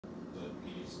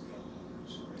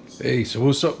Hey, so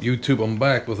what's up, YouTube? I'm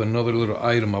back with another little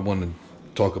item I want to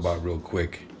talk about real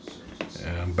quick.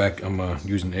 I'm back. I'm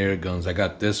using air guns. I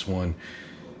got this one,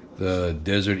 the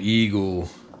Desert Eagle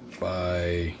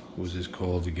by, what's this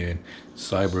called again?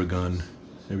 Cybergun.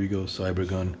 There we go,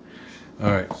 Cybergun.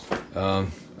 All right.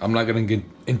 I'm not gonna get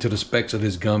into the specs of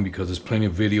this gun because there's plenty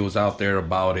of videos out there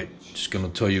about it. Just gonna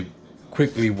tell you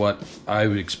quickly what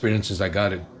I've experienced since I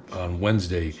got it on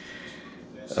Wednesday.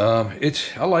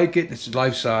 I like it. It's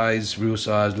life size, real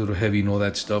size, a little heavy and all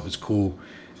that stuff. It's cool.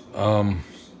 Like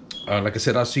I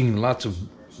said, I've seen lots of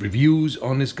reviews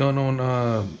on this gun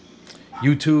on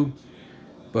YouTube,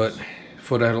 but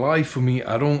for the life of me,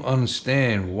 I don't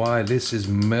understand why this is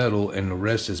metal and the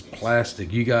rest is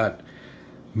plastic. You got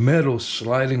metal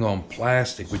sliding on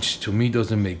plastic, which to me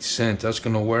doesn't make sense. That's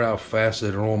gonna wear out faster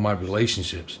than all my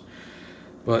relationships.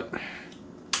 But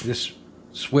this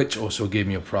switch also gave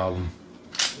me a problem.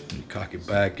 You cock it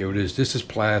back, here it is. This is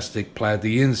plastic.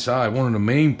 The inside, one of the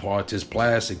main parts, is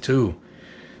plastic too.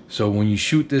 So when you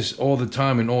shoot this all the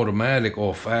time in automatic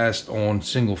or fast on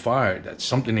single fire, that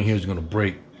something in here is gonna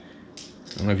break. I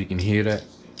don't know if you can hear that.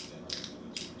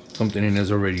 Something in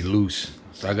there's already loose.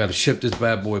 So I gotta ship this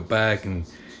bad boy back and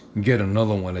get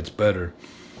another one that's better.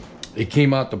 It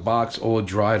came out the box all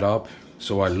dried up,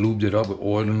 so I lubed it up with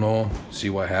oil and all. See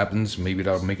what happens. Maybe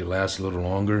that'll make it last a little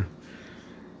longer.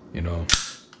 You know.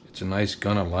 It's a nice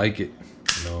gun, I like it,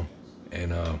 you know.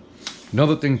 And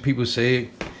another thing people say,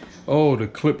 oh, the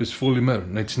clip is fully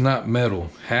metal. It's not metal.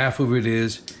 Half of it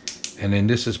is, and then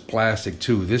this is plastic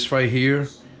too. This right here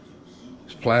is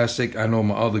plastic. I know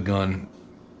my other gun,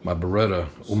 my Beretta,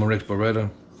 Umarex Beretta,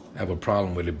 I have a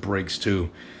problem with it. Breaks too.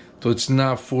 So it's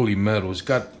not fully metal. It's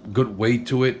got good weight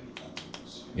to it.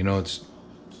 You know, it's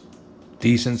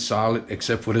decent, solid,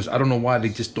 except for this. I don't know why they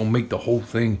just don't make the whole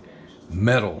thing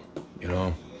metal, you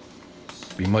know.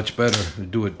 Be much better to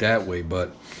do it that way.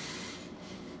 But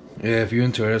yeah, if you're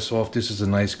into airsoft, this is a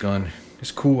nice gun.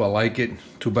 It's cool, I like it.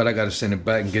 Too bad I gotta send it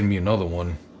back and get me another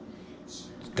one. It's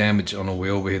damaged on the way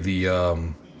over here. The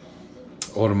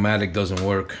automatic doesn't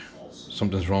work.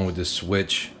 Something's wrong with this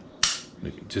switch.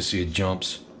 You can just see it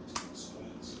jumps.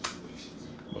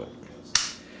 But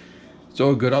it's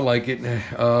all good, I like it.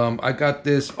 I got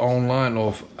this online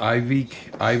off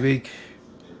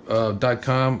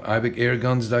ivikairguns.com,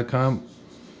 ivikairguns.com.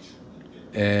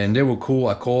 And they were cool.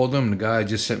 I called them. The guy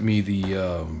just sent me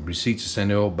the receipts to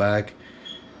send it all back.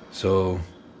 So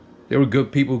they were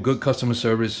good people, good customer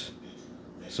service.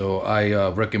 So I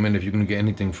recommend if you're gonna get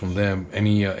anything from them,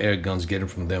 any air guns, get them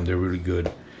from them. They're really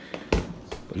good.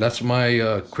 But that's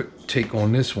my quick take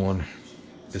on this one.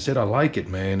 They said I like it,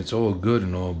 man. It's all good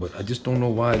and all, but I just don't know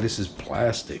why this is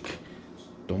plastic.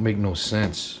 Don't make no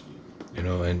sense, you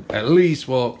know. And at least,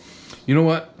 well, you know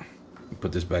what?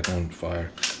 Put this back on fire.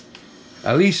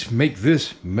 At least make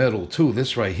this metal too.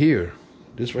 This right here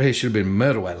should have been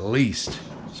metal at least.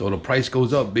 So the price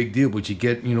goes up, big deal, but you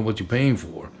get, you know, what you're paying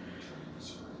for.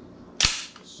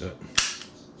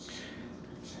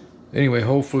 Anyway,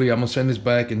 hopefully I'm gonna send this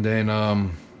back, and then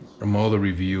from my other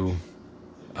review,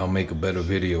 I'll make a better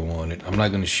video on it. I'm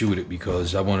not gonna shoot it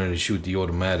because I wanted to shoot the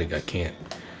automatic. I can't.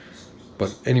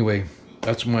 But anyway,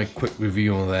 that's my quick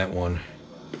review on that one.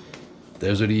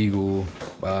 Desert Eagle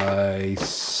by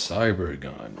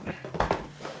Cybergun.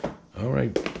 All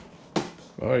right,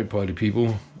 party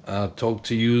people. I'll talk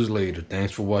to you later.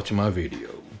 Thanks for watching my video.